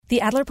The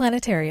Adler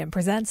Planetarium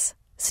presents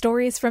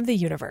Stories from the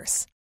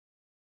Universe.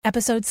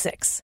 Episode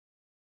 6.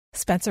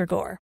 Spencer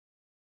Gore.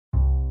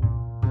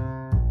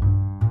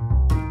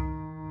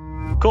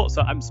 Cool.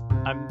 So I'm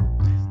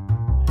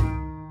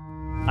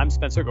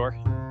Spencer Gore,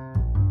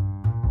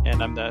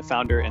 and I'm the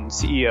founder and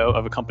CEO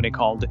of a company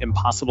called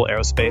Impossible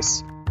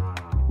Aerospace.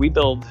 We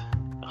build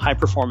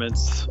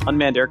high-performance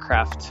unmanned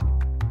aircraft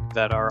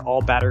that are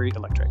all battery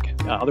electric,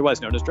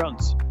 otherwise known as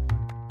drones.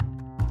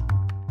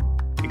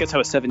 I guess I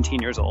was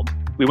 17 years old.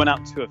 We went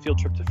out to a field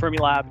trip to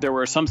Fermilab. There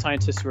were some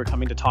scientists who were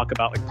coming to talk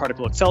about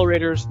particle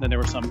accelerators, and then there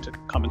were some to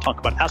come and talk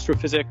about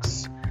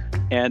astrophysics.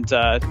 And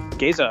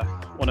Geza,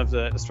 one of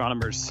the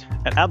astronomers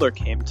at Adler,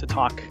 came to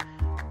talk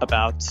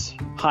about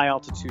high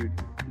altitude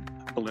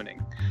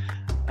ballooning.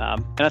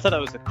 And I thought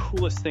that was the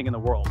coolest thing in the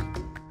world.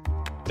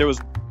 There was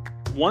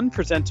one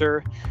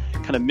presenter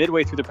kind of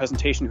midway through the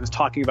presentation who was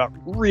talking about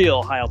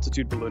real high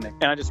altitude ballooning.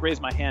 And I just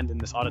raised my hand in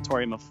this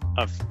auditorium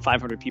of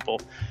 500 people.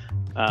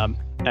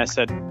 And I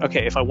said,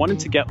 okay, if I wanted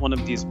to get one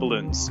of these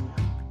balloons,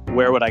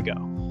 where would I go?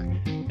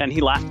 And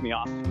he laughed me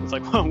off. He was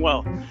like,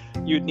 well,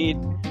 you'd need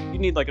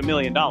like $1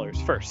 million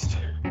first.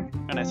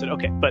 And I said,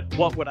 okay, but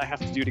what would I have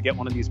to do to get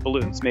one of these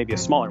balloons? Maybe a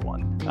smaller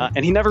one.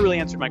 And he never really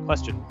answered my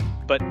question.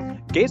 But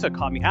Geza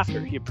caught me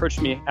after. He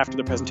approached me after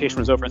the presentation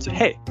was over and said,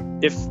 hey,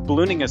 if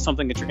ballooning is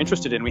something that you're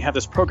interested in, we have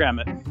this program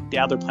at the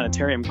Adler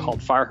Planetarium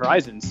called Far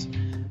Horizons.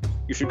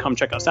 You should come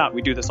check us out.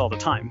 We do this all the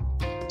time.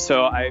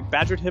 So I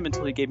badgered him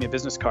until he gave me a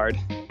business card,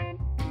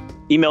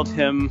 emailed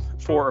him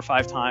 4 or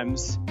 5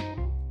 times,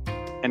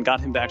 and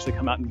got him to actually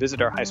come out and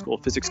visit our high school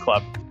physics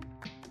club.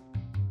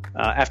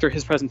 After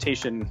his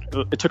presentation,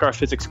 it took our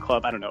physics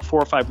club,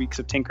 4 or 5 weeks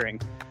of tinkering.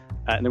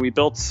 And then we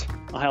built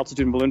a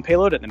high-altitude balloon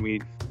payload, and then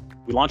we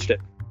launched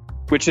it,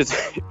 which is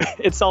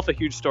itself a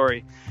huge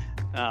story,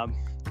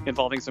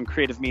 involving some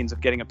creative means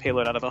of getting a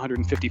payload out of a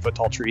 150-foot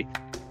tall tree.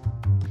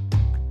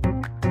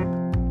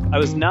 I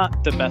was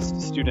not the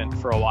best student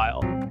for a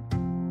while.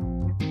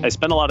 I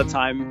spent a lot of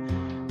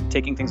time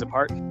taking things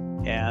apart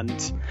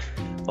and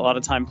a lot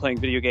of time playing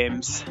video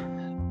games.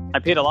 I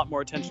paid a lot more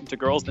attention to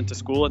girls than to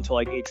school until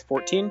like age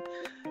 14.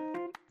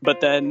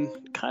 But then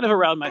kind of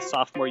around my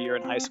sophomore year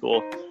in high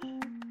school,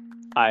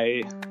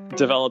 I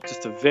developed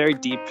just a very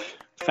deep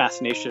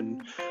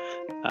fascination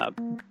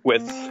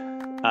with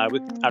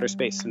outer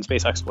space and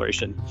space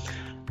exploration.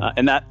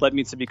 And that led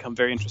me to become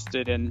very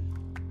interested in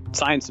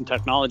science and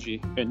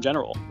technology in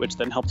general, which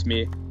then helped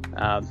me,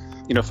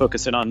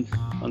 focus in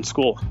on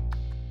school.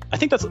 I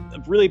think that's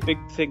a really big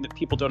thing that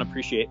people don't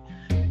appreciate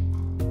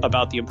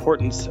about the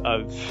importance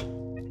of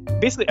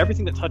basically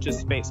everything that touches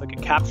space. Like,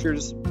 it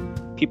captures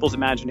people's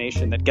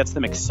imagination, that gets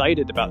them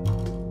excited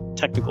about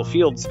technical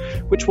fields,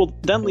 which will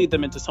then lead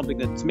them into something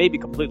that's maybe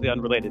completely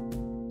unrelated.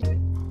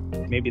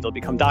 Maybe they'll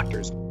become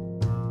doctors.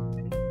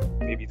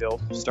 Maybe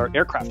they'll start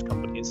aircraft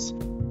companies.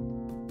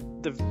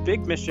 The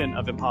big mission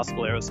of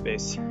Impossible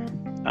Aerospace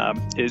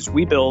is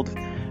we build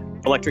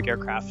electric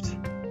aircraft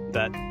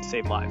that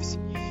save lives.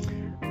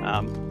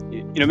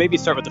 Maybe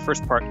start with the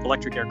first part,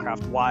 electric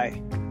aircraft. Why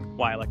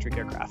electric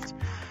aircraft?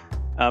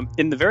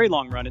 In the very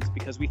long run, it's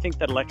because we think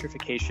that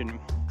electrification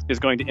is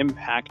going to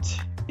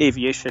impact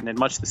aviation in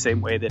much the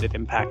same way that it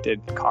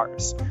impacted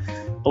cars.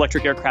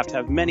 Electric aircraft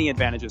have many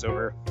advantages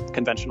over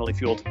conventionally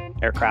fueled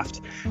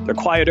aircraft. They're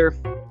quieter,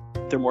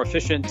 they're more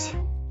efficient,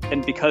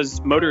 and because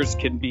motors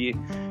can be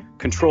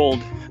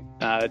controlled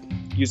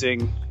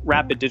using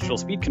rapid digital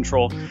speed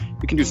control,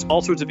 we can do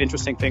all sorts of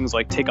interesting things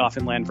like take off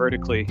and land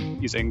vertically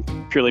using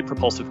purely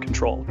propulsive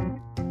control.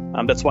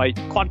 That's why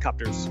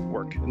quadcopters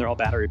work, and they're all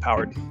battery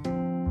powered.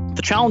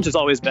 The challenge has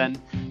always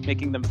been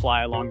making them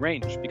fly a long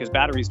range because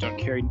batteries don't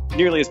carry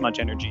nearly as much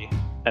energy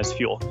as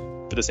fuel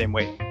for the same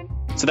weight.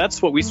 So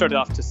that's what we started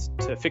off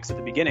to fix at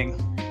the beginning.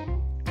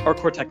 Our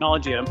core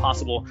technology at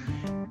Impossible,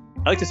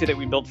 I like to say that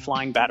we build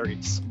flying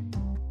batteries.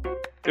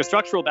 They're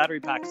structural battery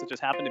packs that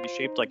just happen to be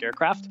shaped like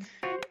aircraft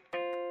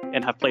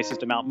and have places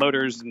to mount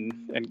motors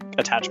and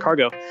attach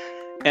cargo.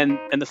 And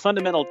the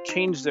fundamental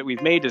change that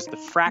we've made is the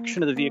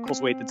fraction of the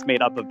vehicle's weight that's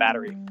made up of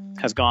battery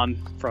has gone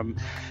from,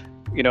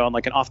 on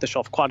like an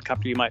off-the-shelf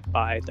quadcopter you might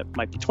buy that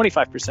might be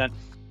 25%.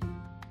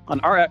 On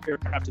our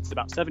aircraft, it's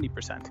about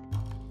 70%.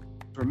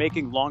 We're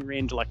making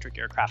long-range electric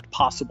aircraft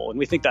possible, and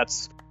we think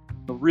that's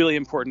a really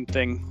important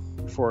thing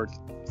for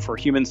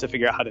humans to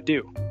figure out how to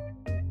do.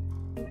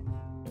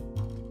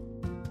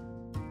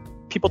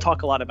 People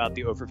talk a lot about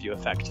the overview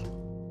effect.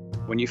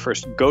 When you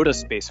first go to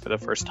space for the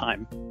first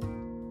time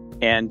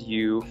and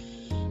you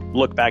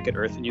look back at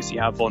Earth and you see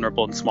how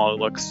vulnerable and small it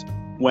looks,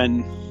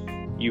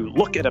 when you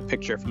look at a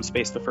picture from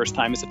space the first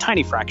time, it's a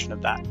tiny fraction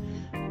of that.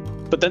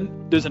 But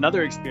then there's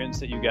another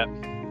experience that you get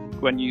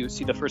when you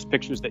see the first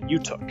pictures that you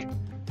took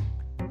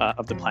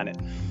of the planet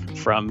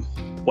from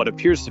what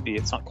appears to be,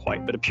 it's not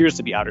quite, but appears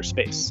to be outer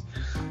space.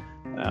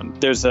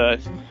 There's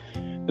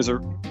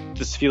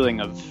this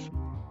feeling of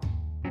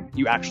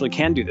you actually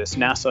can do this.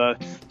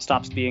 NASA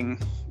stops being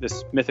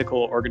this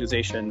mythical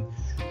organization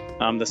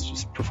that's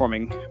just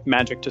performing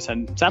magic to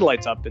send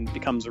satellites up and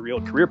becomes a real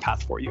career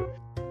path for you.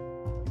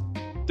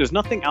 there's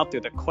nothing out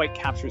there that quite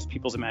captures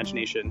people's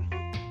imagination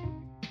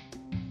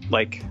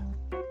like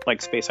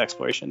space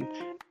exploration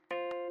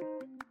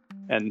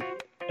and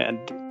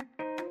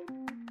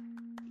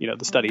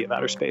the study of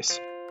outer space.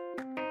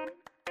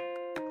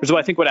 Which is why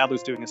I think what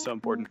Adler's doing is so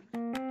important.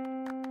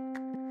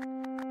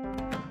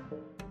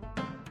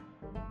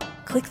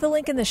 Click the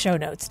link in the show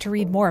notes to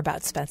read more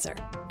about Spencer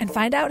and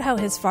find out how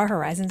his Far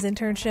Horizons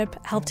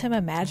internship helped him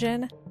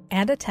imagine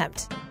and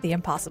attempt the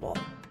impossible.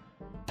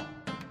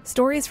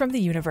 Stories from the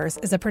Universe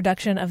is a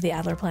production of the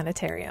Adler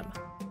Planetarium.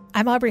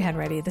 I'm Aubrey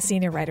Henready, the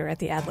senior writer at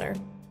the Adler.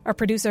 Our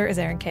producer is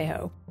Aaron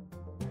Cahoe.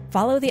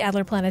 Follow the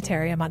Adler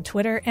Planetarium on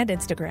Twitter and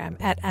Instagram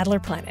at Adler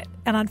Planet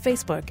and on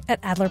Facebook at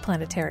Adler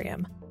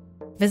Planetarium.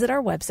 Visit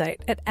our website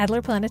at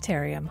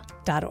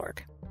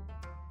adlerplanetarium.org.